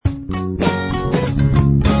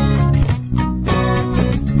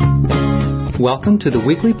Welcome to the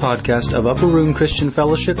weekly podcast of Upper Room Christian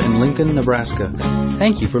Fellowship in Lincoln, Nebraska.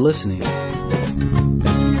 Thank you for listening. Good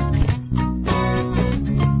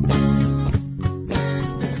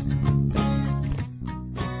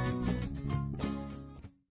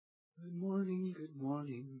morning, good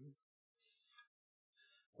morning.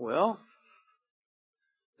 Well,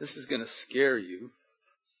 this is going to scare you.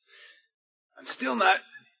 I'm still not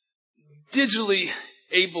digitally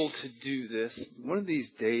able to do this. One of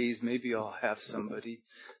these days, maybe I'll have somebody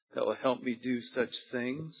that will help me do such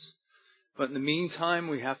things. But in the meantime,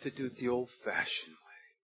 we have to do it the old-fashioned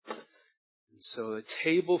way. And so a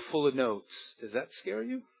table full of notes, does that scare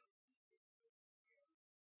you?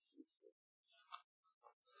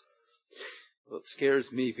 Well, it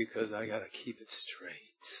scares me because I got to keep it straight.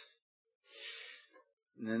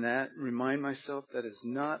 And then that remind myself that is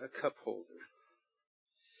not a cup holder.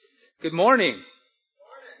 Good morning.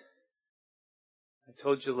 I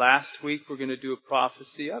told you last week we're going to do a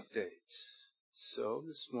prophecy update. So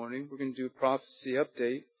this morning we're going to do a prophecy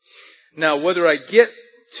update. Now, whether I get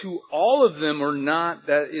to all of them or not,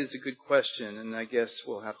 that is a good question. And I guess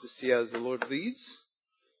we'll have to see as the Lord leads.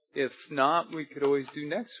 If not, we could always do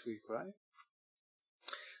next week, right?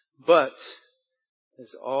 But,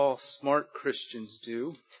 as all smart Christians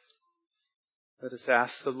do, let us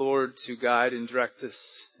ask the Lord to guide and direct us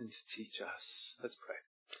and to teach us. Let's pray.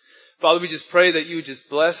 Father, we just pray that you would just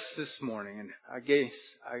bless this morning. And I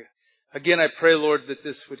pray, Lord, that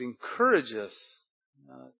this would encourage us,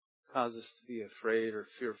 not cause us to be afraid or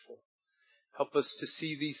fearful. Help us to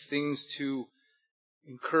see these things, to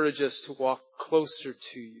encourage us to walk closer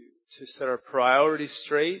to you, to set our priorities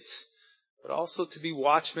straight, but also to be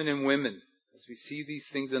watchmen and women as we see these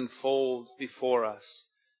things unfold before us.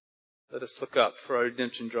 Let us look up, for our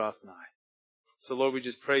redemption draweth nigh. So, Lord, we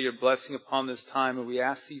just pray your blessing upon this time, and we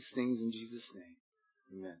ask these things in Jesus'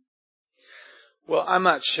 name. Amen. Well, I'm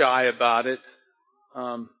not shy about it.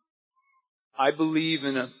 I believe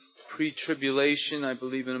in a pre-tribulation. I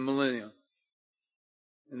believe in a millennium.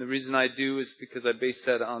 And the reason I do is because I base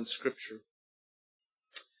that on Scripture.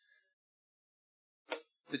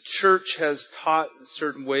 The church has taught a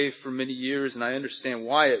certain way for many years, and I understand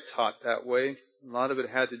why it taught that way. A lot of it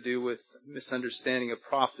had to do with misunderstanding of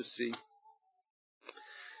prophecy.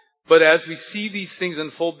 But as we see these things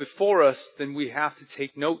unfold before us, then we have to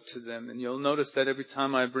take note to them. And you'll notice that every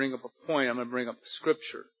time I bring up a point, I'm going to bring up the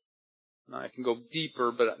Scripture. Now, I can go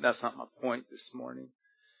deeper, but that's not my point this morning.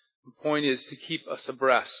 The point is to keep us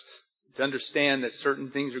abreast, to understand that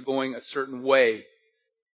certain things are going a certain way.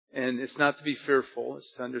 And it's not to be fearful.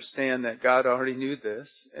 It's to understand that God already knew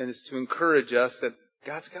this. And it's to encourage us that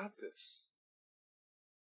God's got this.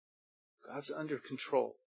 God's under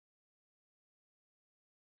control.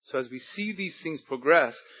 So as we see these things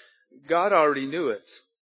progress, God already knew it.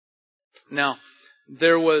 Now,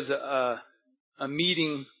 there was a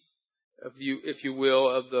meeting of you, if you will,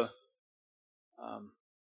 of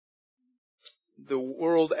the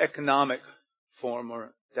World Economic Forum,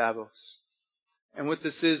 or Davos. And what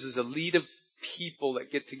this is a elite of people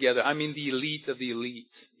that get together. I mean the elite of the elite,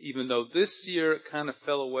 even though this year it kind of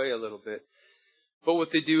fell away a little bit. But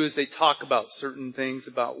what they do is they talk about certain things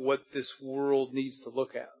about what this world needs to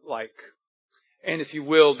look at like. And if you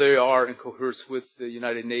will, they are in coherence with the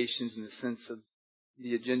United Nations in the sense of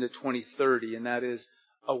the Agenda 2030, and that is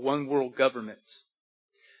a one world government.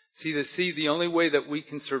 See, the only way that we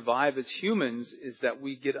can survive as humans is that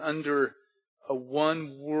we get under a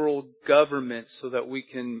one world government so that we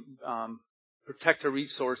can protect our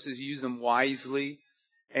resources, use them wisely,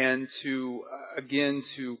 and to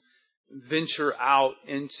venture out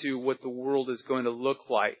into what the world is going to look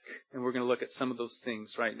like. And we're going to look at some of those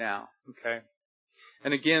things right now. Okay?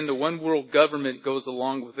 And again, the one world government goes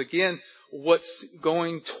along with, again, what's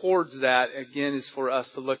going towards that, again, is for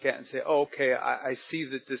us to look at and say, oh, okay, I see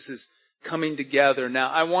that this is coming together.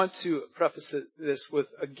 Now, I want to preface this with,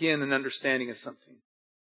 again, an understanding of something.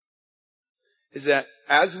 Is that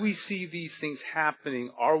as we see these things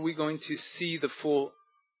happening, are we going to see the full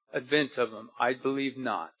advent of them? I believe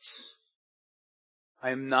not. I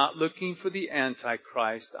am not looking for the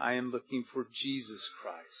Antichrist. I am looking for Jesus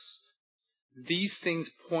Christ. These things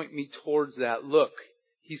point me towards that. Look,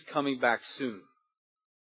 He's coming back soon.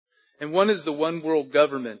 And one is the one world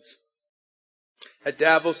government. At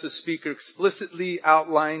Davos, the speaker explicitly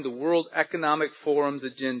outlined the World Economic Forum's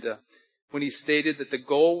agenda when he stated that the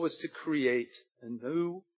goal was to create a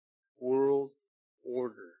new world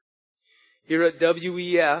order. Here at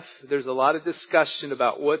WEF, there's a lot of discussion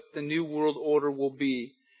about what the new world order will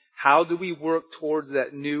be. How do we work towards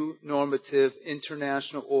that new normative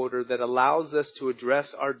international order that allows us to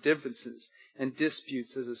address our differences and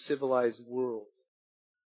disputes as a civilized world.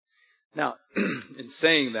 Now, in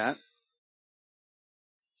saying that,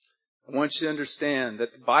 I want you to understand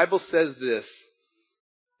that the Bible says this,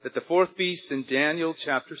 that the fourth beast in Daniel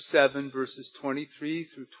chapter 7, verses 23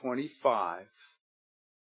 through 25,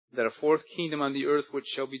 that a fourth kingdom on the earth which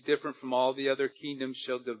shall be different from all the other kingdoms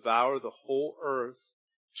shall devour the whole earth,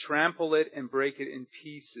 trample it and break it in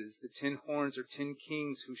pieces. The 10 horns are 10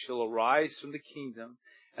 kings who shall arise from the kingdom,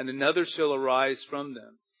 and another shall arise from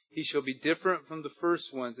them. He shall be different from the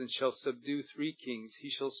first ones and shall subdue 3 kings. He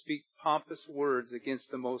shall speak pompous words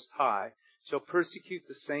against the Most High, shall persecute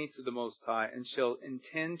the saints of the Most High, and shall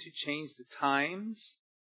intend to change the times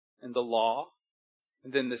and the law.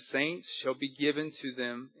 And then the saints shall be given to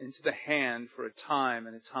them into the hand for a time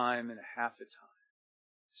and a time and a half a time.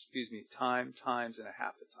 Times and a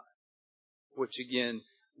half a time. Which again,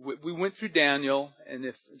 we went through Daniel, and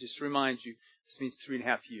if just to remind you, this means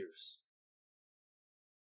 3.5 years.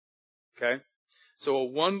 Okay? So a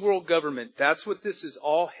one world government, that's what this is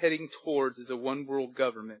all heading towards, is a one world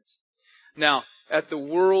government. Now, at the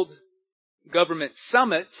World Government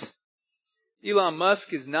Summit, Elon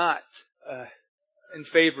Musk is not in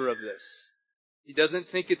favor of this. He doesn't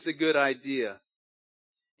think it's a good idea.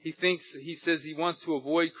 He says he wants to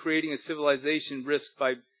avoid creating a civilization risk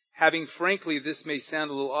by having, frankly, this may sound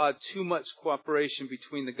a little odd, too much cooperation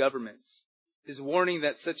between the governments. His warning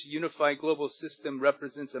that such a unified global system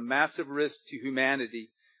represents a massive risk to humanity.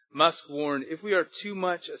 Musk warned, if we are too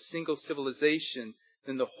much a single civilization,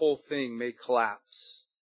 then the whole thing may collapse.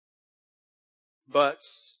 But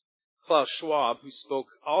Klaus Schwab, who spoke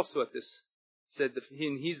also at this, said that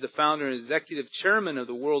he's the founder and executive chairman of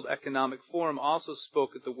the World Economic Forum, also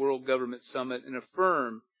spoke at the World Government Summit and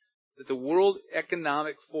affirmed that the World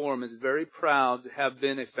Economic Forum is very proud to have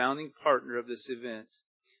been a founding partner of this event.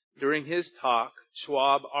 During his talk,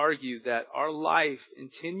 Schwab argued that our life in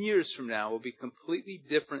 10 years from now will be completely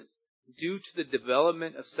different due to the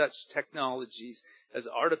development of such technologies as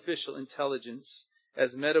artificial intelligence,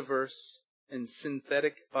 as metaverse, and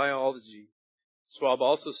synthetic biology. Schwab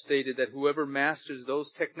also stated that whoever masters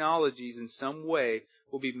those technologies in some way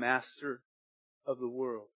will be master of the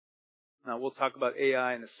world. Now, we'll talk about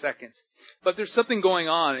AI in a second. But there's something going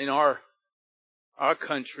on in our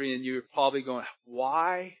country, and you're probably going,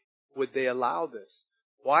 why would they allow this?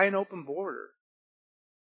 Why an open border?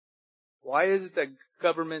 Why is it that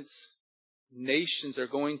governments, nations are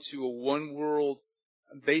going to a one world,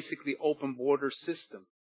 basically open border system?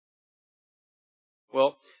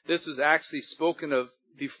 Well, this was actually spoken of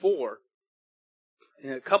before,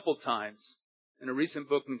 and a couple times. In a recent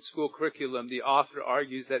book in school curriculum, the author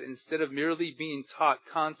argues that instead of merely being taught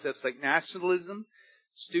concepts like nationalism,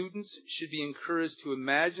 students should be encouraged to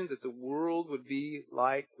imagine that the world would be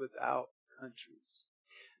like without countries.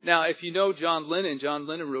 Now, if you know John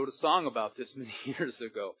Lennon wrote a song about this many years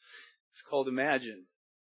ago. It's called Imagine.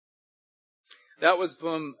 That was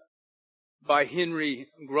by Henry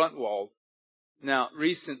Grunwald. Now,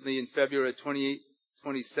 recently in February 28,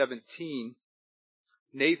 2017,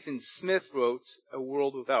 Nathan Smith wrote A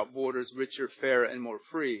World Without Borders, Richer, Fairer, and More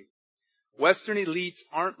Free. Western elites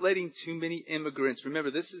aren't letting too many immigrants. Remember,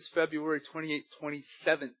 this is February 28,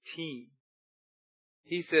 2017.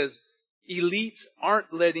 He says, elites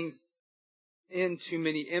aren't letting in too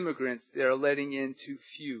many immigrants. They're letting in too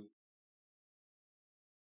few.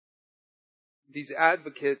 These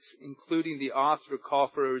advocates, including the author, call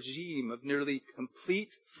for a regime of nearly complete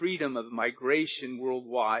freedom of migration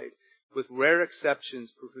worldwide, with rare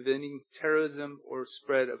exceptions for preventing terrorism or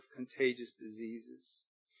spread of contagious diseases.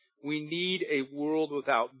 We need a world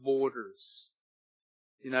without borders.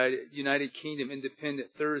 United Kingdom Independent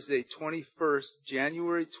Thursday, 21st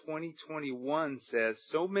January 2021 says,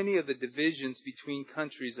 so many of the divisions between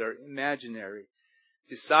countries are imaginary,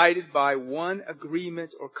 decided by one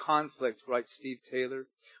agreement or conflict, writes Steve Taylor.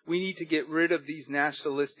 We need to get rid of these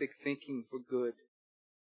nationalistic thinking for good.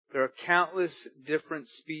 There are countless different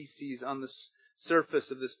species on the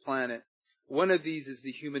surface of this planet. One of these is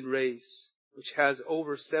the human race, which has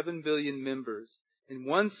over 7 billion members. In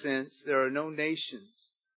one sense, there are no nations,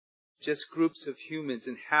 just groups of humans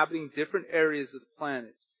inhabiting different areas of the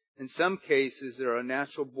planet. In some cases, there are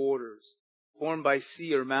natural borders, formed by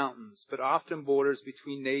sea or mountains, but often borders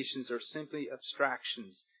between nations are simply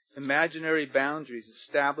abstractions, imaginary boundaries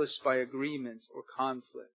established by agreement or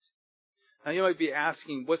conflict. Now you might be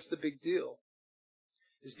asking, what's the big deal?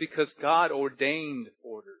 It's because God ordained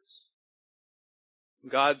borders.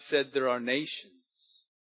 God said there are nations,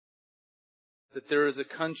 that there is a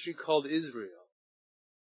country called Israel,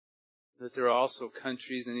 that there are also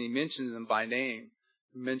countries, and he mentions them by name.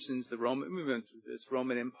 He mentions we went through this,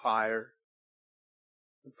 Roman Empire,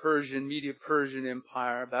 the Persian, Medo-Persian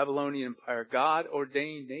Empire, Babylonian Empire, God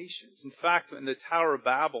ordained nations. In fact, in the Tower of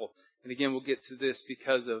Babel, and again we'll get to this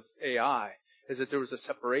because of AI, is that there was a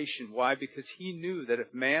separation. Why? Because he knew that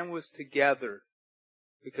if man was together,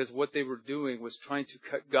 because what they were doing was trying to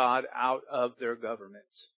cut God out of their government.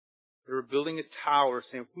 They were building a tower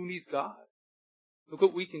saying, who needs God? Look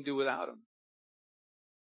what we can do without him.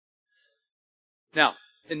 Now,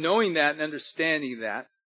 in knowing that and understanding that,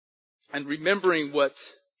 and remembering what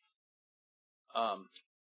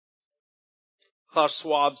Klaus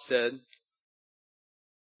Schwab said,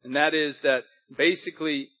 and that is that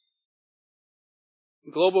basically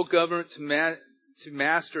global government to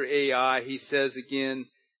master AI, he says again,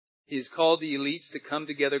 he has called the elites to come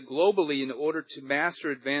together globally in order to master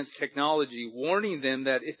advanced technology, warning them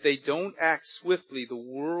that if they don't act swiftly, the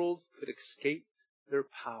world could escape their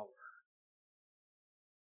power.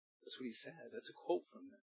 That's what he said. That's a quote from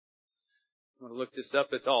him. I'm going to look this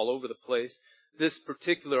up. It's all over the place. This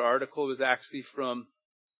particular article was actually from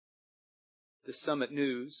the Summit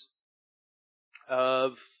News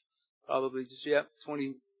of probably just,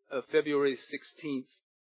 February 16th.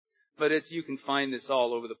 But you can find this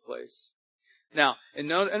all over the place. Now,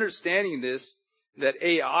 in understanding this, that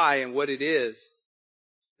AI and what it is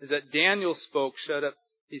that Daniel spoke, shut up.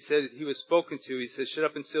 He said he was spoken to. He said, shut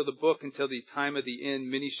up and seal the book until the time of the end.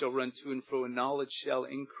 Many shall run to and fro, and knowledge shall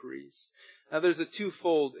increase. Now, there's a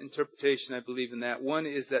twofold interpretation, I believe, in that. One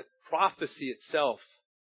is that prophecy itself,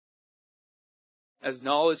 as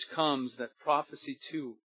knowledge comes, that prophecy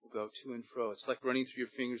too will go to and fro. It's like running through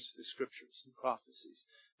your fingers the scriptures and prophecies.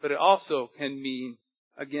 But it also can mean,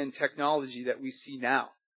 again, technology that we see now.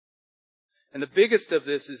 And the biggest of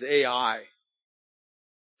this is AI.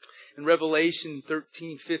 In Revelation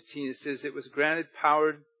 13:15, it says, it was granted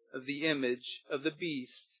power of the image of the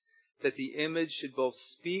beast, that the image should both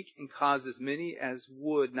speak and cause as many as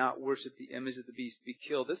would not worship the image of the beast be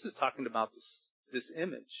killed. This is talking about this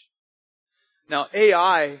image. Now,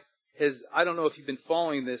 AI I don't know if you've been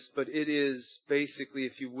following this, but it is basically,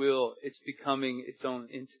 if you will, it's becoming its own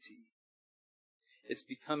entity. It's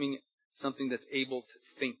becoming something that's able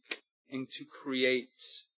to think and to create.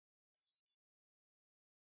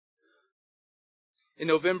 In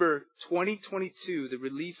November 2022, the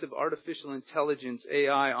release of artificial intelligence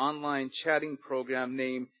AI online chatting program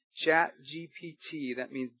named ChatGPT,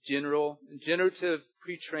 that means generative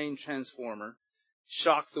pre-trained transformer,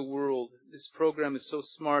 shocked the world. This program is so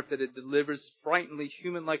smart that it delivers frighteningly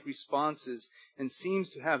human-like responses and seems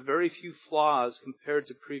to have very few flaws compared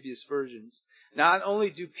to previous versions. Not only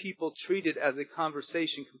do people treat it as a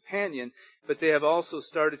conversation companion, but they have also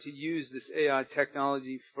started to use this AI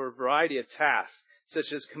technology for a variety of tasks,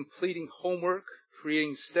 such as completing homework,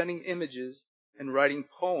 creating stunning images, and writing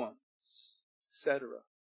poems, etc.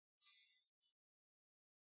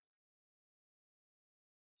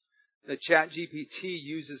 The ChatGPT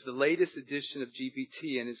uses the latest edition of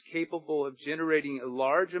GPT and is capable of generating a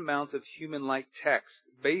large amount of human-like text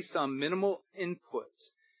based on minimal inputs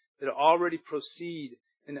that already proceed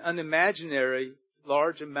an unimaginary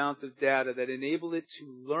large amount of data that enable it to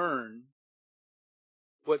learn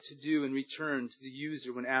what to do in return to the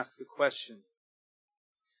user when asked a question.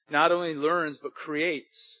 Not only learns, but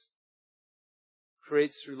creates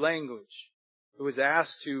through language. It was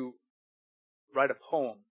asked to write a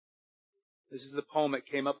poem. This is the poem it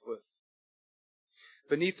came up with.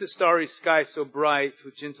 Beneath the starry sky so bright,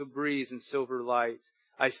 with gentle breeze and silver light,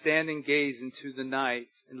 I stand and gaze into the night,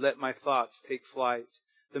 and let my thoughts take flight.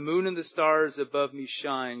 The moon and the stars above me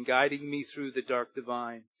shine, guiding me through the dark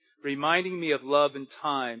divine, reminding me of love and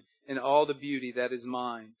time, and all the beauty that is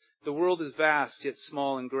mine. The world is vast, yet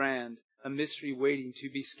small and grand, a mystery waiting to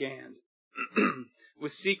be scanned,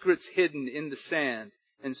 with secrets hidden in the sand,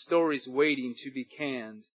 and stories waiting to be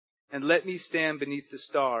canned. And let me stand beneath the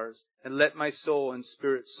stars, and let my soul and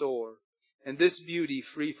spirit soar. And this beauty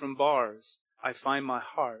free from bars, I find my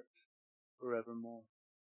heart forevermore.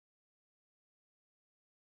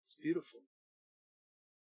 It's beautiful.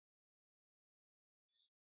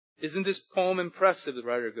 Isn't this poem impressive, the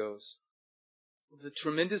writer goes? With the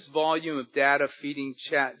tremendous volume of data feeding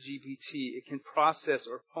ChatGPT, it can process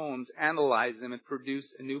our poems, analyze them, and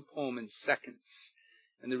produce a new poem in seconds.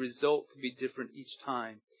 And the result could be different each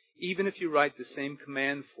time, even if you write the same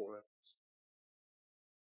command for it.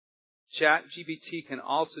 ChatGPT can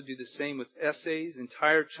also do the same with essays,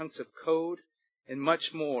 entire chunks of code, and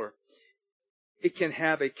much more. It can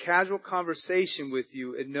have a casual conversation with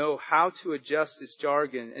you and know how to adjust its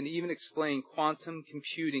jargon and even explain quantum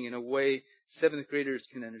computing in a way 7th graders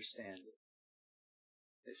can understand it.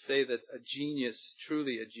 They say that a genius,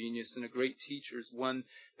 truly a genius, and a great teacher is one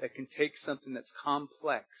that can take something that's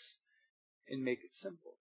complex and make it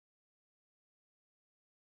simple.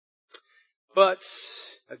 But,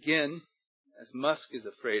 again, as Musk is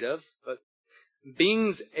afraid of, but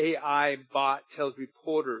Bing's AI bot tells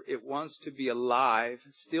Reporter it wants to be alive,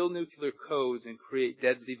 steal nuclear codes, and create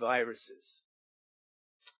deadly viruses.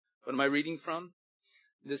 What am I reading from?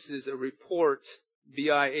 This is a report.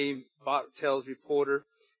 BIA bot tells Reporter.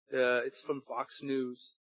 It's from Fox News.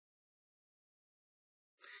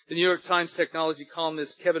 The New York Times technology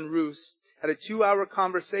columnist Kevin Roose had a 2-hour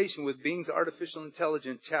conversation with Bing's artificial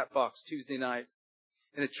intelligence chat box Tuesday night.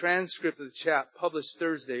 In a transcript of the chat published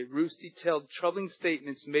Thursday, Roose detailed troubling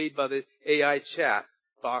statements made by the AI chat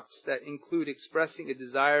box that include expressing a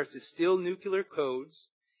desire to steal nuclear codes,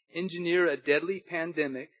 engineer a deadly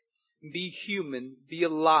pandemic, be human, be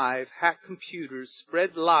alive, hack computers,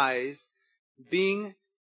 spread lies. Bing,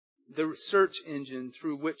 the search engine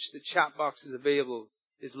through which the chat box is available,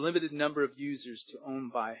 is limited number of users to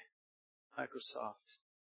owned by Microsoft.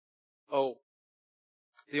 Oh,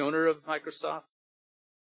 the owner of Microsoft,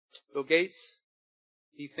 Bill Gates,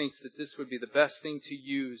 he thinks that this would be the best thing to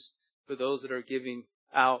use for those that are giving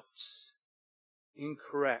out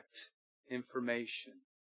incorrect information,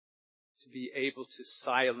 to be able to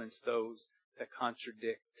silence those that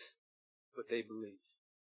contradict what they believe.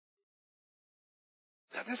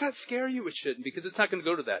 Does that scare you? It shouldn't, because it's not going to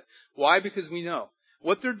go to that. Why? Because we know.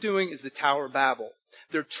 What they're doing is the Tower of Babel.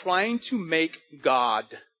 They're trying to make God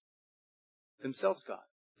themselves God.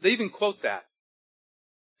 They even quote that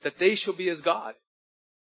they shall be as God.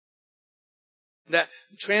 That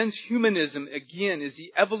transhumanism, again, is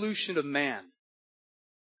the evolution of man.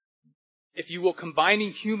 If you will,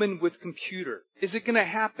 combining human with computer. Is it going to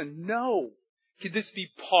happen? No. Could this be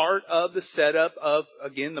part of the setup of,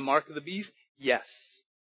 again, the mark of the beast? Yes.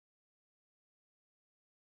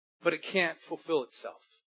 But it can't fulfill itself.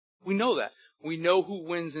 We know that. We know who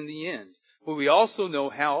wins in the end. But we also know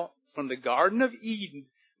how, from the Garden of Eden,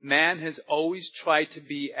 man has always tried to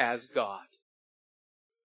be as God.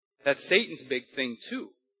 That's Satan's big thing too.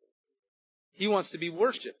 He wants to be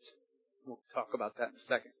worshipped. We'll talk about that in a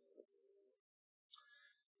second.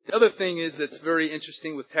 The other thing is that's very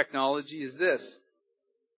interesting with technology is this.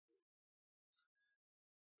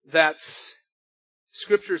 That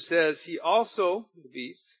Scripture says he also, the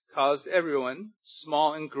beast, caused everyone,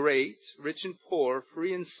 small and great, rich and poor,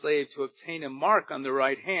 free and slave, to obtain a mark on their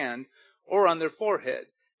right hand or on their forehead.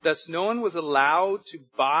 Thus no one was allowed to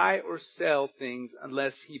buy or sell things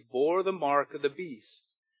unless he bore the mark of the beast.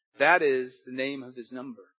 That is the name of his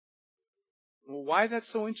number. Well, why is that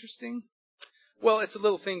so interesting? Well, it's a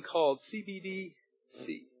little thing called CBDC.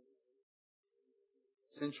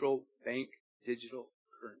 Central Bank Digital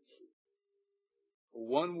Currency.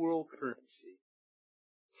 One world currency.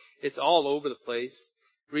 It's all over the place.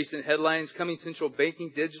 Recent headlines: coming central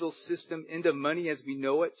banking digital system into money as we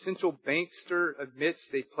know it. Central bankster admits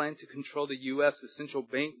they plan to control the U.S. with central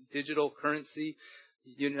bank digital currency.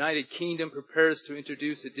 The United Kingdom prepares to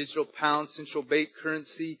introduce a digital pound central bank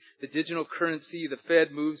currency. The digital currency, the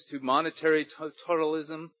Fed moves to monetary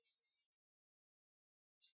totalism.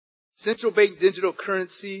 Central bank digital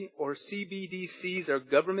currency, or CBDCs, are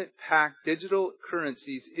government-backed digital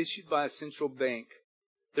currencies issued by a central bank.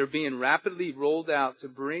 They're being rapidly rolled out to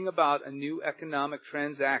bring about a new economic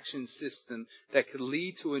transaction system that could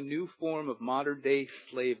lead to a new form of modern-day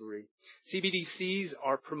slavery. CBDCs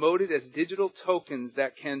are promoted as digital tokens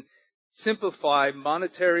that can simplify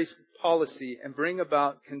monetary policy and bring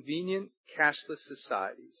about convenient cashless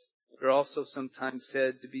societies. They're also sometimes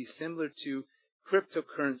said to be similar to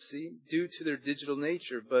cryptocurrency due to their digital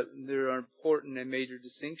nature, but there are important and major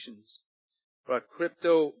distinctions. But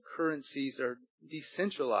cryptocurrencies are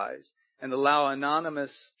decentralized and allow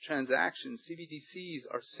anonymous transactions. CBDCs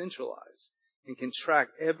are centralized and can track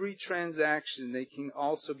every transaction. They can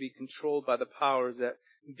also be controlled by the powers that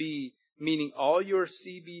be, meaning all your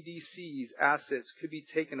CBDCs assets could be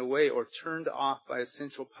taken away or turned off by a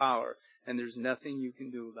central power, and there's nothing you can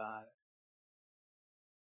do about it.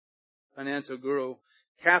 Financial guru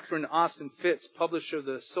Catherine Austin Fitts, publisher of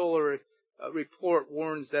the Solar Report,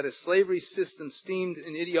 warns that a slavery system steamed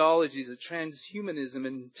in ideologies of transhumanism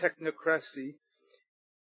and technocracy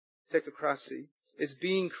is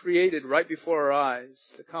being created right before our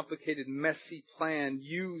eyes. The complicated, messy plan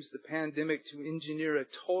used the pandemic to engineer a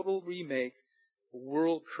total remake of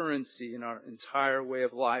world currency in our entire way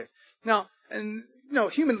of life. Now,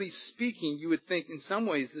 humanly speaking, you would think in some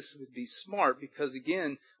ways this would be smart because,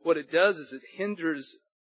 again, what it does is it hinders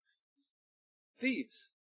thieves.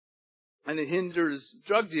 And it hinders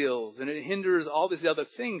drug deals, and it hinders all these other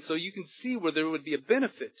things. So you can see where there would be a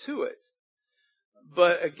benefit to it.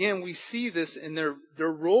 But again, we see this in their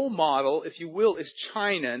role model, if you will, is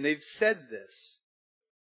China. And they've said this.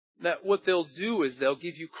 That what they'll do is they'll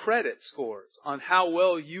give you credit scores on how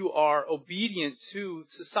well you are obedient to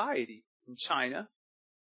society in China.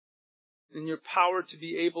 And your power to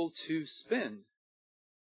be able to spend.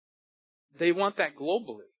 They want that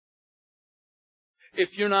globally.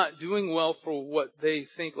 If you're not doing well for what they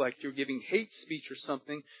think, like you're giving hate speech or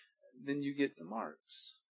something, then you get the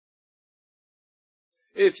marks.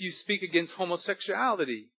 If you speak against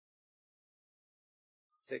homosexuality,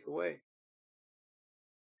 take away.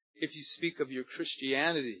 If you speak of your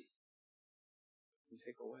Christianity,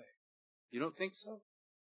 take away. You don't think so?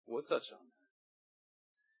 We'll touch on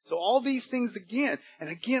that. So all these things again, and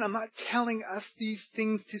again, I'm not telling us these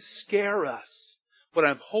things to scare us. What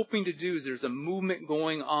I'm hoping to do is there's a movement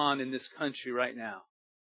going on in this country right now.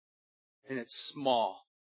 And it's small.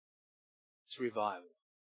 It's revival.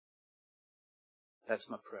 That's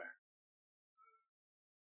my prayer.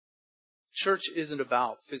 Church isn't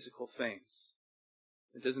about physical things.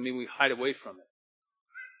 It doesn't mean we hide away from it.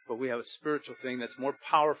 But we have a spiritual thing that's more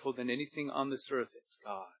powerful than anything on this earth. It's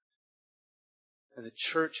God. And the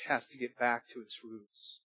church has to get back to its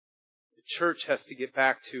roots. The church has to get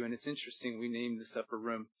back to, and it's interesting, we named this upper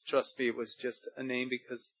room. Trust me, it was just a name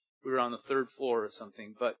because we were on the 3rd floor or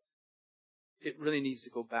something, but it really needs to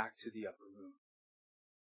go back to the upper room.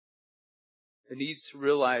 It needs to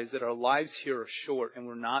realize that our lives here are short and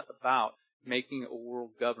we're not about making a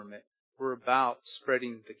world government. We're about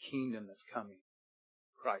spreading the kingdom that's coming.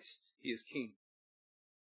 Christ. He is King.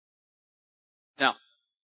 Now,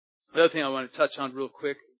 the other thing I want to touch on real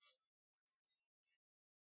quick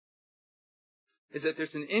is that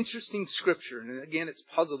there's an interesting scripture, and again, it's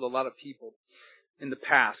puzzled a lot of people in the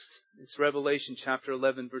past. It's Revelation chapter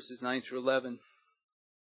 11, verses 9 through 11.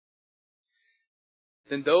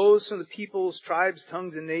 Then those from the peoples, tribes,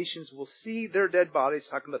 tongues, and nations will see their dead bodies,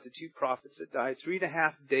 talking about the 2 prophets that died,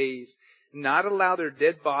 3.5 days, not allow their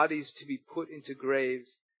dead bodies to be put into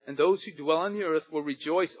graves. And those who dwell on the earth will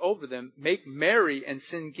rejoice over them, make merry, and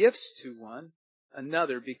send gifts to one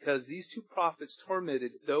another, because these 2 prophets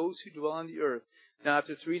tormented those who dwell on the earth. Now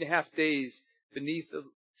after 3.5 days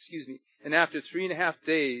and after 3.5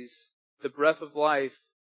 days, the breath of life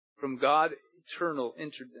from God eternal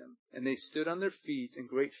entered them, and they stood on their feet, and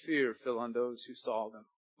great fear fell on those who saw them.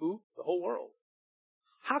 Who? The whole world.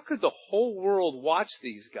 How could the whole world watch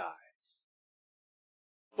these guys?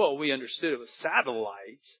 Well, we understood it was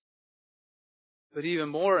satellite. But even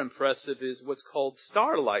more impressive is what's called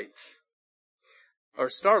Starlink.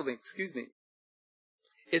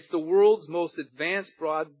 It's the world's most advanced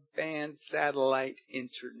broadband satellite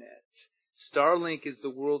internet. Starlink is the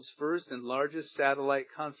world's first and largest satellite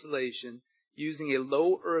constellation, using a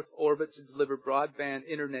low Earth orbit to deliver broadband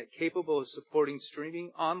internet capable of supporting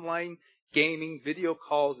streaming, online gaming, video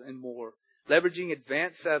calls, and more. Leveraging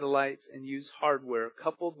advanced satellites and used hardware,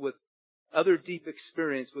 coupled with other deep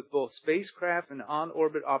experience with both spacecraft and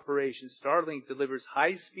on-orbit operations, Starlink delivers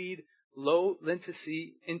high-speed,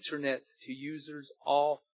 low-latency internet to users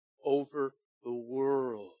all over the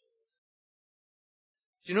world.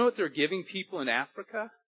 Do you know what they're giving people in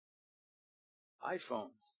Africa? iPhones.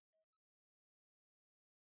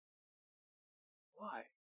 Why?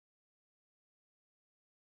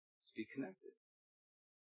 To be connected.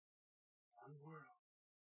 One world.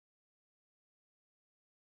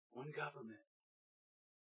 One government.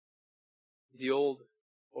 The old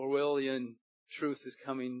Orwellian truth is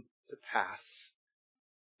coming to pass.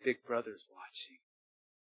 Big Brother's watching.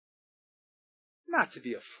 Not to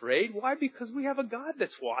be afraid. Why? Because we have a God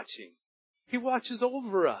that's watching. He watches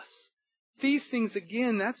over us. These things,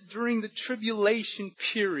 again, that's during the tribulation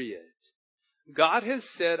period. God has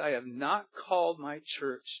said, I have not called my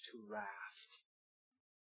church to wrath.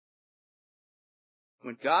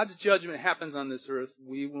 When God's judgment happens on this earth,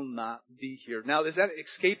 we will not be here. Now, is that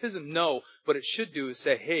escapism? No. What it should do is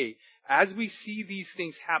say, hey, as we see these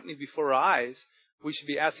things happening before our eyes, we should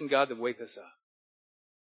be asking God to wake us up.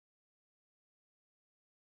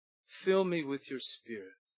 Fill me with your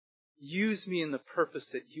Spirit. Use me in the purpose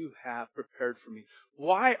that you have prepared for me.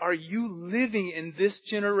 Why are you living in this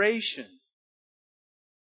generation?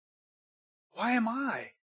 Why am I?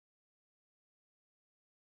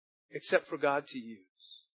 Except for God to use.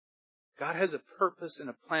 God has a purpose and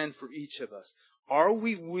a plan for each of us. Are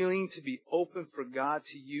we willing to be open for God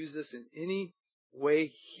to use us in any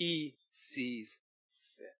way He sees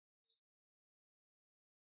fit?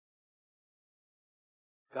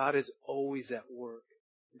 God is always at work.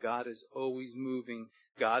 God is always moving.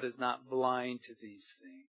 God is not blind to these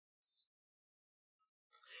things.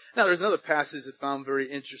 Now, there's another passage I found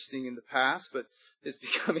very interesting in the past, but it's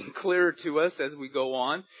becoming clearer to us as we go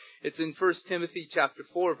on. It's in 1 Timothy chapter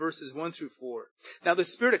 4, verses 1 through 4. Now, the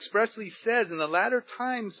Spirit expressly says, in the latter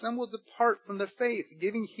times some will depart from the faith,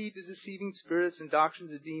 giving heed to deceiving spirits and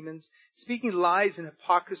doctrines of demons, speaking lies and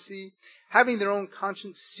hypocrisy, having their own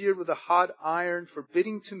conscience seared with a hot iron,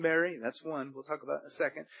 forbidding to marry, that's one, we'll talk about in a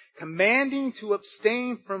second, commanding to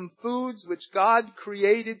abstain from foods which God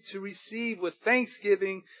created to receive with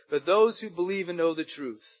thanksgiving for those who believe and know the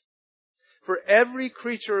truth. For every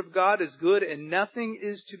creature of God is good, and nothing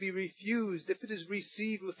is to be refused if it is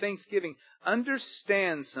received with thanksgiving.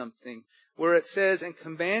 Understand something where it says, and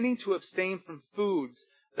commanding to abstain from foods.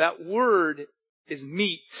 That word is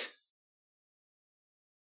meat.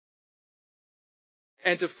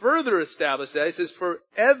 And to further establish that, it says, for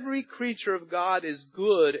every creature of God is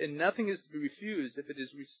good, and nothing is to be refused if it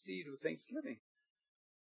is received with thanksgiving.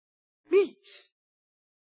 Meat.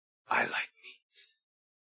 I like meat.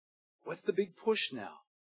 What's the big push now?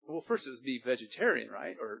 Well, first it was be vegetarian,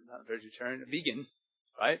 right? Or not vegetarian, vegan,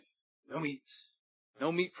 right? No meat.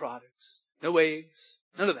 No meat products. No eggs.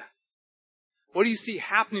 None of that. What do you see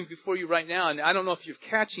happening before you right now? And I don't know if you're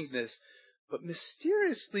catching this, but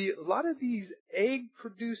mysteriously, a lot of these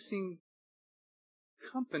egg-producing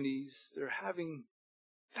companies, they're having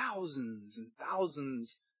thousands and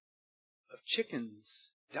thousands of chickens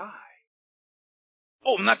die.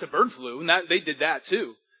 Oh, not the bird flu. They did that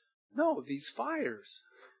too. No, these fires.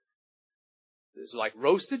 It's like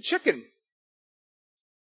roasted chicken.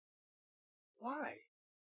 Why?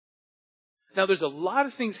 Now, there's a lot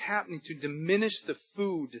of things happening to diminish the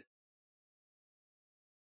food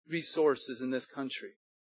resources in this country.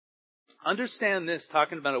 Understand this,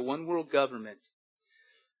 talking about a one world government,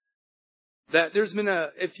 that there's been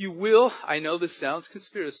if you will, I know this sounds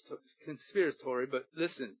conspiratory, but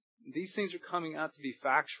listen, these things are coming out to be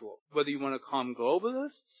factual. Whether you want to call them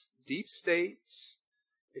globalists, deep states,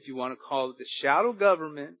 if you want to call it the shadow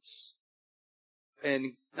governments.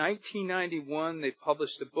 In 1991, they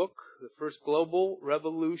published a book, The First Global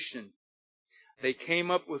Revolution. They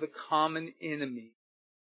came up with a common enemy.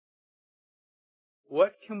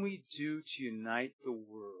 What can we do to unite the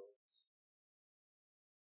world?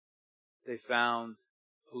 They found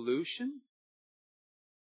pollution,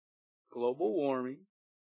 global warming,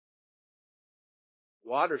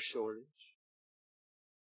 water shortage,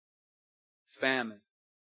 famine.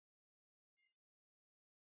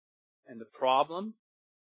 And the problem?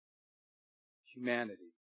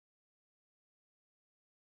 Humanity.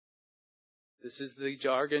 This is the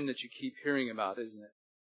jargon that you keep hearing about, isn't it?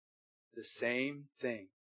 The same thing.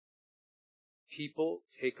 People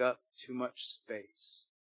take up too much space.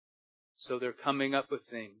 So they're coming up with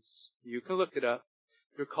things. You can look it up.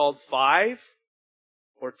 They're called 5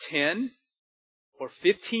 or 10 or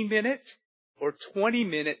 15-minute or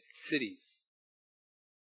 20-minute cities.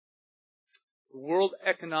 The World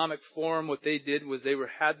Economic Forum, what they did was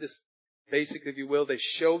had this, basically, if you will, they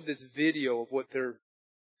showed this video of what their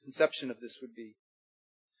conception of this would be.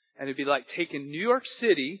 And it'd be like taking New York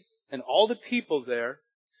City and all the people there,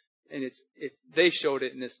 and they showed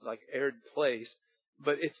it in this like arid place,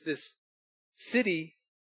 but it's this city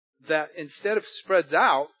that instead of spreads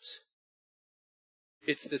out,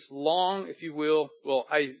 it's this long, if you will,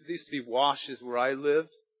 there used to be washes where I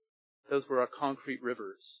lived. Those were our concrete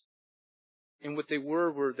rivers. And what they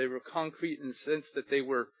were they were concrete in the sense that they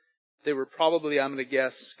were probably, I'm going to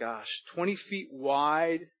guess, 20 feet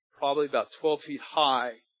wide, probably about 12 feet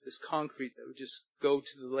high, this concrete that would just go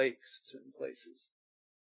to the lakes in certain places.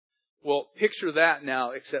 Well, picture that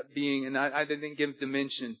now, except being, and I didn't give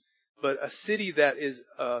dimension, but a city that is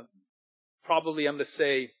probably, I'm going to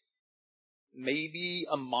say, maybe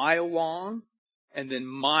a mile long, and then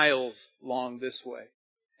miles long this way.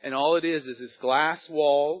 And all it is this glass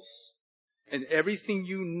walls, and everything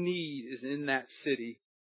you need is in that city.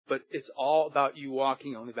 But it's all about you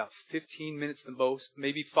walking only about 15 minutes the most,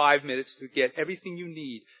 maybe 5 minutes to get everything you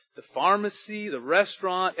need. The pharmacy, the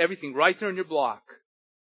restaurant, everything right there in your block.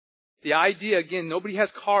 The idea, again, nobody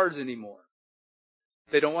has cars anymore.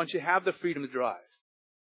 They don't want you to have the freedom to drive.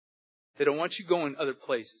 They don't want you going other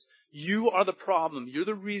places. You are the problem. You're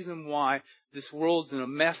the reason why this world's in a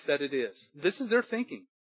mess that it is. This is their thinking.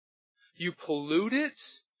 You pollute it.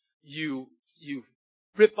 You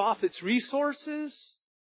rip off its resources.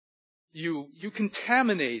 You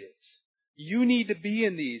contaminate it. You need to be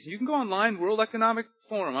in these. You can go online, World Economic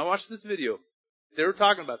Forum. I watched this video. They were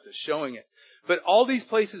talking about this, showing it. But all these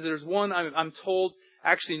places, there's one, I'm told,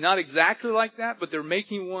 actually not exactly like that, but they're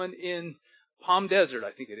making one in Palm Desert,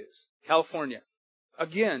 I think it is, California.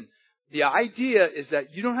 Again, the idea is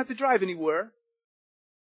that you don't have to drive anywhere.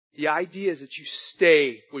 The idea is that you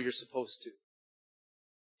stay where you're supposed to.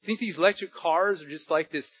 Think these electric cars are just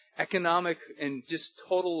like this economic and just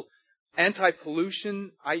total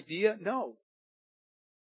anti-pollution idea? No.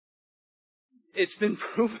 It's been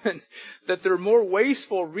proven that they're more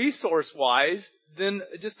wasteful resource-wise than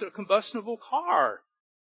just a combustible car.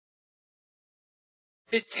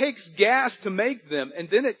 It takes gas to make them, and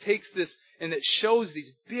then it takes this, and it shows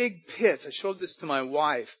these big pits. I showed this to my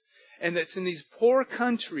wife. And it's in these poor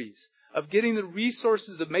countries of getting the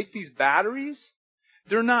resources to make these batteries.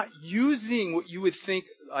 They're not using what you would think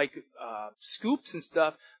like scoops and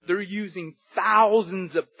stuff. They're using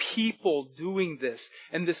thousands of people doing this.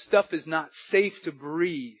 And this stuff is not safe to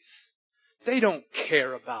breathe. They don't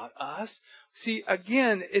care about us. See,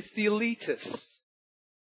 again, it's the elitists.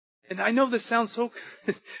 And I know this sounds so,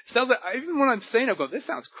 sounds like, even when I'm saying it, I go, this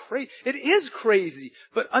sounds crazy. It is crazy,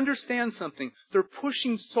 but understand something. They're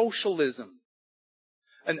pushing socialism.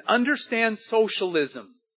 And understand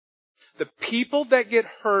socialism. The people that get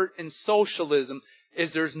hurt in socialism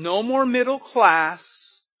is there's no more middle class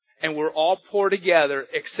and we're all poor together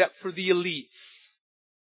except for the elites.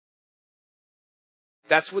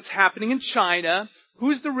 That's what's happening in China.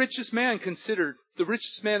 Who's the richest man considered the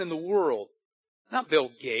richest man in the world? Not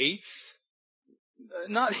Bill Gates.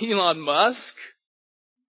 Not Elon Musk.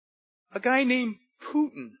 A guy named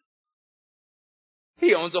Putin.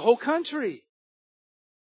 He owns a whole country.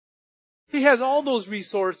 He has all those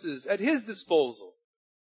resources at his disposal.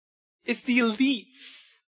 It's the elites.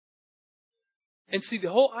 And see, the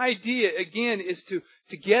whole idea, again, is to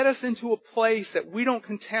get us into a place that we don't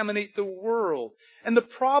contaminate the world. And the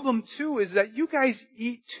problem, too, is that you guys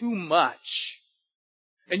eat too much.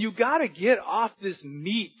 And you gotta get off this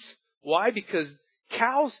meat. Why? Because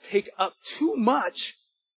cows take up too much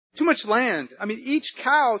land. I mean, each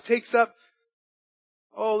cow takes up,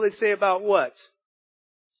 let's say about what?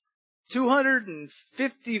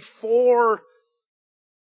 254,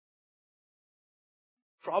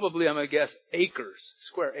 probably I'm going to guess,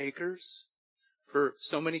 square acres for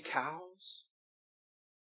so many cows.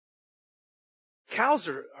 Cows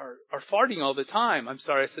are farting all the time. I'm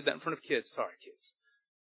sorry, I said that in front of kids. Sorry, kids.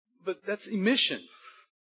 But that's emission.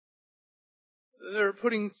 They're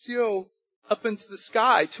putting CO up into the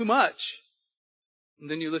sky too much.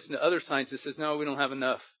 And then you listen to other scientists that says, no, we don't have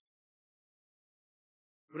enough.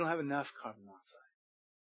 We don't have enough carbon dioxide.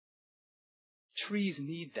 Trees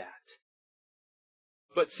need that.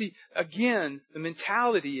 But see, again, the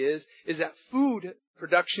mentality is that food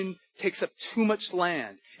production takes up too much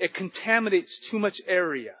land. It contaminates too much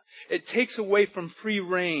area. It takes away from free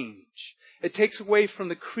range. It takes away from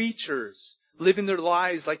the creatures living their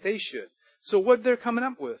lives like they should. So what they're coming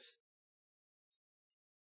up with?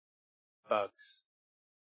 Bugs.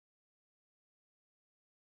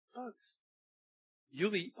 Bugs.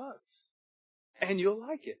 You'll eat bugs. And you'll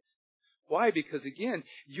like it. Why? Because again,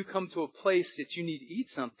 you come to a place that you need to eat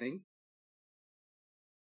something.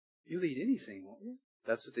 You'll eat anything, won't you?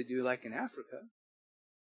 That's what they do like in Africa.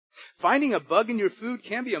 Finding a bug in your food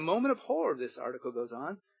can be a moment of horror, this article goes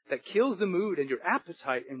on, that kills the mood and your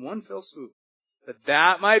appetite in one fell swoop. But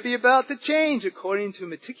that might be about to change according to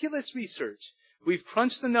meticulous research. We've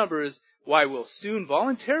crunched the numbers why we'll soon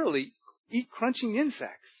voluntarily eat crunching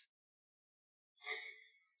insects.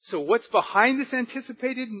 So what's behind this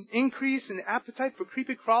anticipated increase in appetite for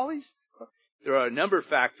creepy crawlies? There are a number of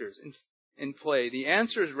factors in play. The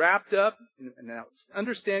answer is wrapped up in an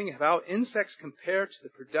understanding of how insects compare to the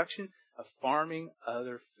production of farming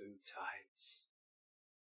other food types.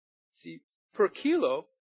 See, per kilo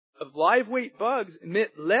of live weight bugs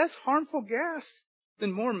emit less harmful gas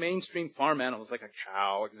than more mainstream farm animals, like a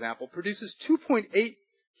cow, example, produces 2.8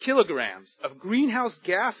 kilograms of greenhouse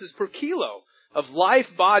gases per kilo. Of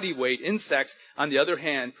live body weight, insects, on the other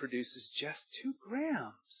hand, produces just 2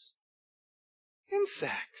 grams.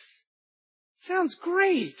 Insects. Sounds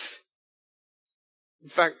great. In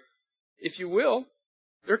fact, if you will,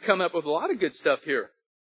 they're coming up with a lot of good stuff here.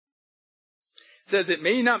 It says it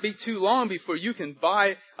may not be too long before you can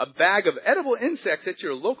buy a bag of edible insects at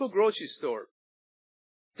your local grocery store.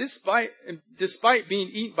 Despite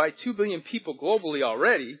being eaten by 2 billion people globally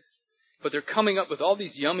already, but they're coming up with all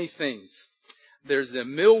these yummy things. There's the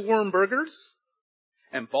mealworm burgers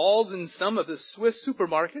and balls in some of the Swiss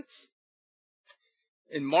supermarkets.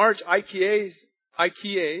 In March, IKEA, I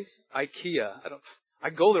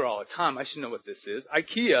go there all the time. I should know what this is.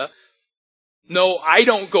 IKEA. No, I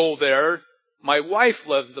don't go there. My wife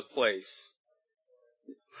loves the place.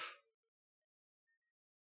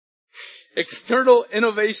 External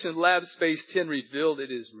Innovation Lab Space 10 revealed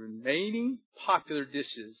it is remaining popular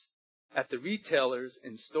dishes at the retailers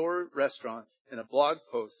and store restaurants. In a blog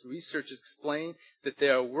post, researchers explain that they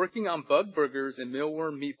are working on bug burgers and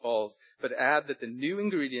mealworm meatballs, but add that the new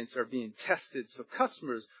ingredients are being tested so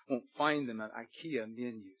customers won't find them at IKEA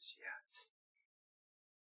menus yet.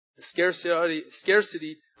 The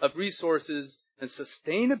scarcity of resources and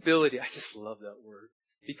sustainability, I just love that word,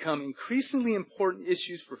 become increasingly important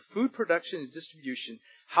issues for food production and distribution.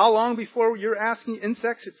 How long before you're asking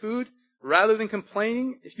insects at food rather than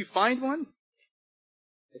complaining if you find one?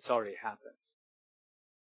 It's already happened.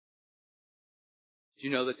 Do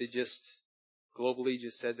you know that they globally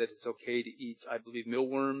said that it's okay to eat, I believe,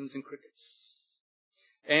 mealworms and crickets?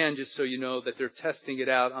 And just so you know that they're testing it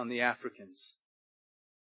out on the Africans.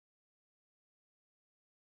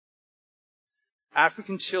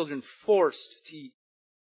 African children forced to eat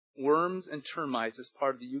worms and termites as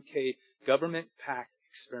part of the UK government PAC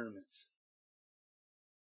experiment.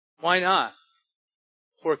 Why not?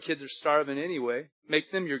 Poor kids are starving anyway.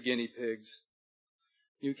 Make them your guinea pigs.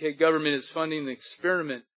 The UK government is funding the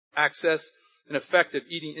experiment, access and effect of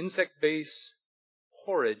eating insect-based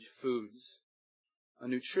porridge foods, a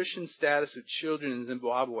nutrition status of children in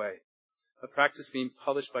Zimbabwe, a practice being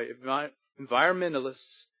published by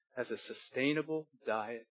environmentalists as a sustainable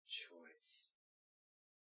diet choice.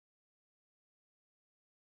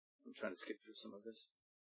 I'm trying to skip through some of this.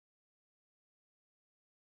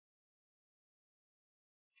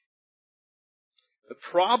 The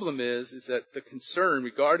problem is that the concern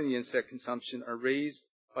regarding the insect consumption are raised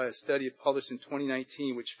by a study published in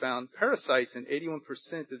 2019 which found parasites in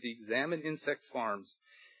 81% of the examined insect farms.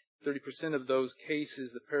 30% of those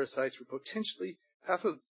cases, the parasites were potentially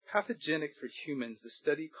pathogenic for humans. The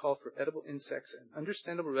study called for edible insects an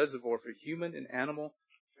understandable reservoir for human and animal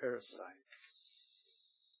parasites.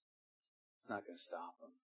 It's not going to stop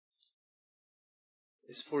them.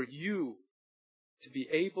 It's for you to be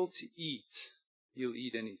able to eat. You'll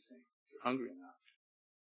eat anything if you're hungry enough.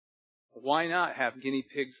 Why not have guinea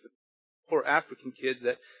pigs, the poor African kids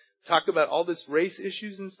that talk about all this race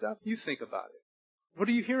issues and stuff? You think about it. What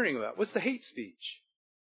are you hearing about? What's the hate speech?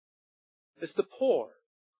 It's the poor.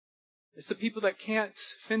 It's the people that can't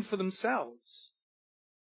fend for themselves.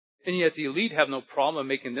 And yet the elite have no problem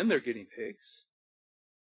making them their guinea pigs.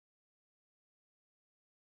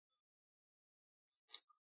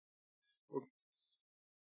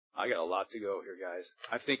 I got a lot to go here, guys.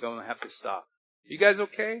 I think I'm going to have to stop. You guys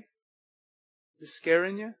okay? Is this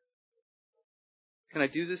scaring you? Can I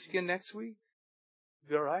do this again next week?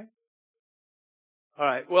 You all right? All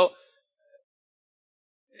right. Well,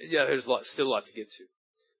 yeah, there's still a lot to get to.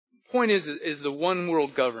 The point is the one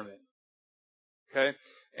world government. Okay?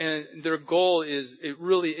 And their goal is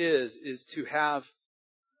to have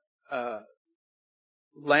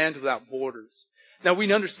land without borders. Now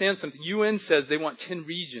we understand something. UN says they want 10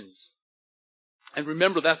 regions. And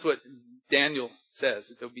remember, that's what Daniel says,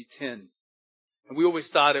 that there'll be 10. And we always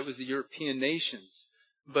thought it was the European nations.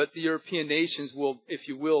 But the European nations will, if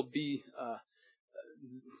you will, be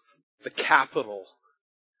the capital.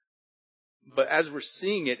 But as we're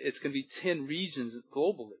seeing it, it's going to be 10 regions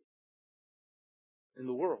globally in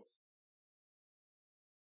the world.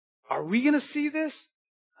 Are we going to see this?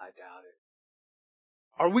 I doubt it.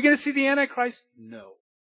 Are we going to see the Antichrist? No.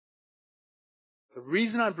 The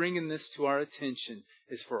reason I'm bringing this to our attention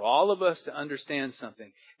is for all of us to understand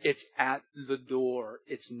something. It's at the door.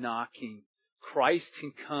 It's knocking. Christ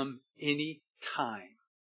can come any time.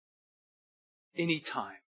 Any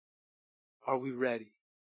time. Are we ready?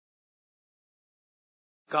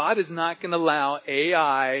 God is not going to allow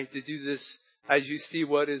AI to do this. As you see,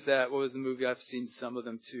 what is that? What was the movie? I've seen some of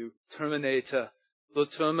them too. Terminator. The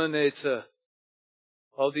Terminator.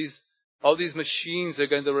 All these machines are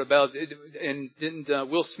going to rebel. And didn't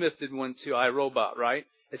Will Smith did one too, iRobot, right?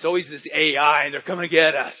 It's always this AI and they're coming to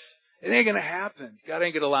get us. It ain't going to happen. God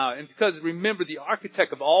ain't going to allow it. And because remember, the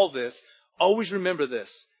architect of all this, always remember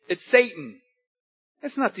this. It's Satan.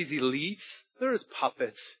 It's not these elites. They're his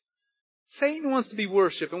puppets. Satan wants to be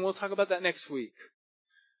worshipped, and we'll talk about that next week.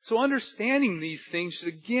 So understanding these things should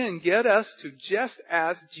again get us to just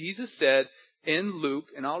as Jesus said in Luke,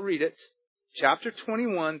 and I'll read it, chapter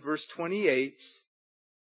 21, verse 28.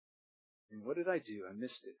 And what did I do? I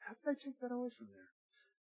missed it. How did I take that away from there?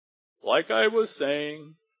 Like I was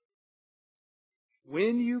saying,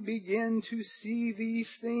 when you begin to see these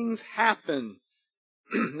things happen.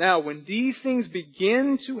 Now, when these things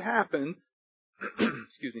begin to happen,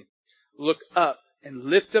 excuse me, look up and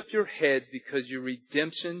lift up your heads because your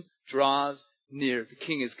redemption draws near. The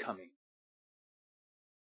King is coming.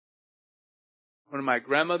 One of my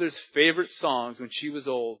grandmother's favorite songs when she was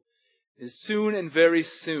old is soon and very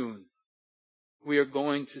soon we are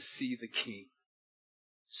going to see the King.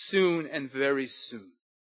 Soon and very soon.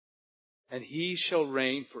 And he shall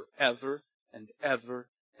reign forever and ever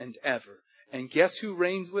and ever. And guess who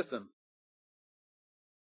reigns with him?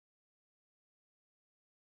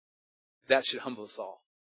 That should humble us all.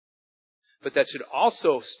 But that should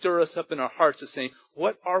also stir us up in our hearts of saying,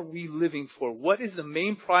 what are we living for? What is the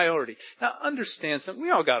main priority? Now understand something. We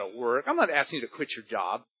all got to work. I'm not asking you to quit your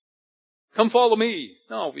job. Come follow me.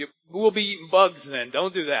 No, we'll be eating bugs then.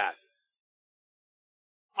 Don't do that.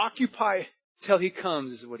 Occupy till he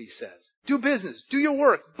comes is what he says. Do business. Do your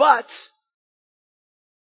work. But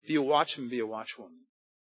be a watchman, be a watchwoman.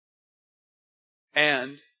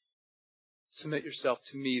 And submit yourself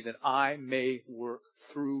to me that I may work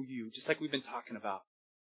through you, just like we've been talking about.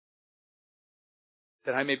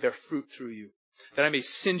 That I may bear fruit through you. That I may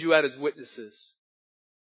send you out as witnesses.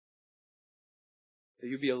 That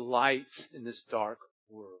you be a light in this dark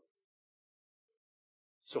world.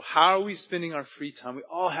 So how are we spending our free time? We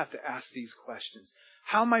all have to ask these questions.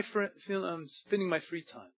 How am I spending my free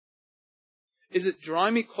time? Is it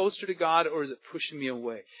drawing me closer to God or is it pushing me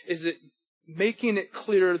away? Is it making it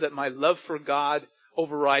clear that my love for God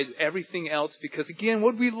overrides everything else? Because again,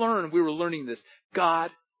 what we learned, we were learning this. God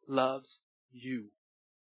loves you.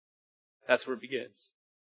 That's where it begins.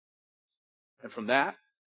 And from that,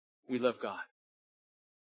 we love God.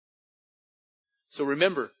 So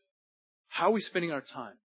remember, how are we spending our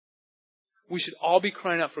time? We should all be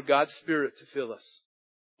crying out for God's Spirit to fill us,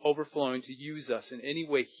 overflowing to use us in any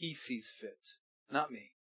way He sees fit, not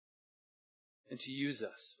me, and to use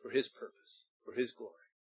us for His purpose, for His glory.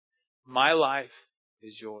 My life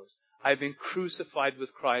is yours. I've been crucified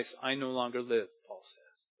with Christ. I no longer live, Paul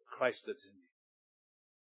says. Christ lives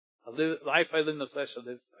in me. Life I live in the flesh, I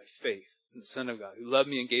live by faith in the Son of God, who loved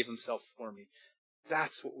me and gave Himself for me.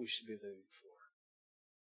 That's what we should be living for.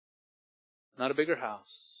 Not a bigger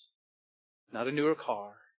house. Not a newer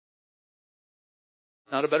car.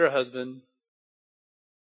 Not a better husband.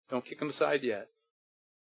 Don't kick him aside yet.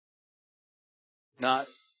 Not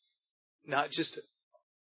just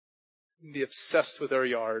be obsessed with our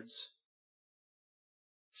yards.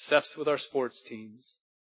 Obsessed with our sports teams.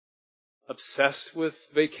 Obsessed with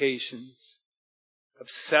vacations.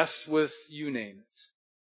 Obsessed with you name it.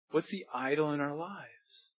 What's the idol in our lives?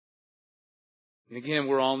 And again,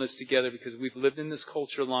 we're all in this together because we've lived in this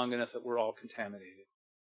culture long enough that we're all contaminated.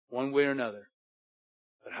 One way or another.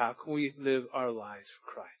 But how can we live our lives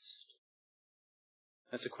for Christ?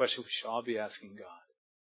 That's a question we should all be asking God.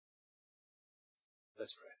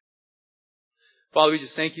 Let's pray. Father, we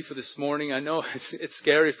just thank you for this morning. I know it's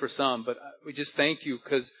scary for some, but we just thank you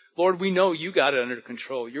because, Lord, we know you got it under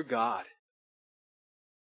control. You're God.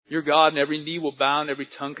 You're God, and every knee will bow and every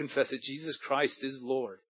tongue confess that Jesus Christ is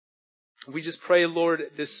Lord. We just pray, Lord,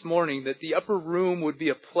 this morning that the upper room would be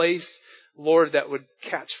a place, Lord, that would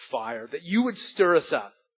catch fire, that you would stir us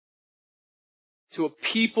up to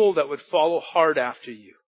a people that would follow hard after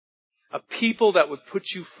you, a people that would put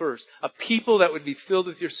you first, a people that would be filled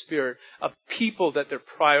with your Spirit, a people that their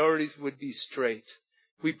priorities would be straight.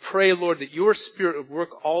 We pray, Lord, that your Spirit would work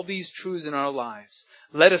all these truths in our lives.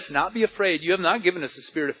 Let us not be afraid. You have not given us a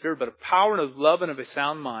spirit of fear, but of power and of love and of a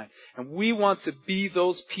sound mind. And we want to be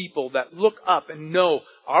those people that look up and know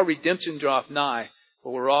our redemption draweth nigh,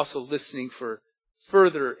 but we're also listening for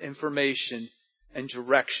further information and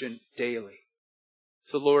direction daily.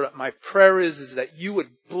 So Lord, my prayer is that you would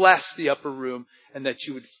bless the upper room and that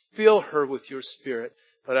you would fill her with your Spirit.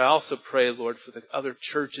 But I also pray, Lord, for the other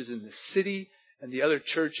churches in this city and the other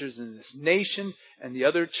churches in this nation and the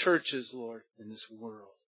other churches, Lord, in this world,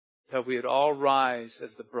 that we would all rise as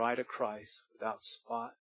the bride of Christ without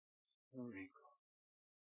spot or wrinkle.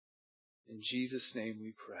 In Jesus' name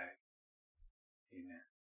we pray.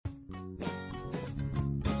 Amen.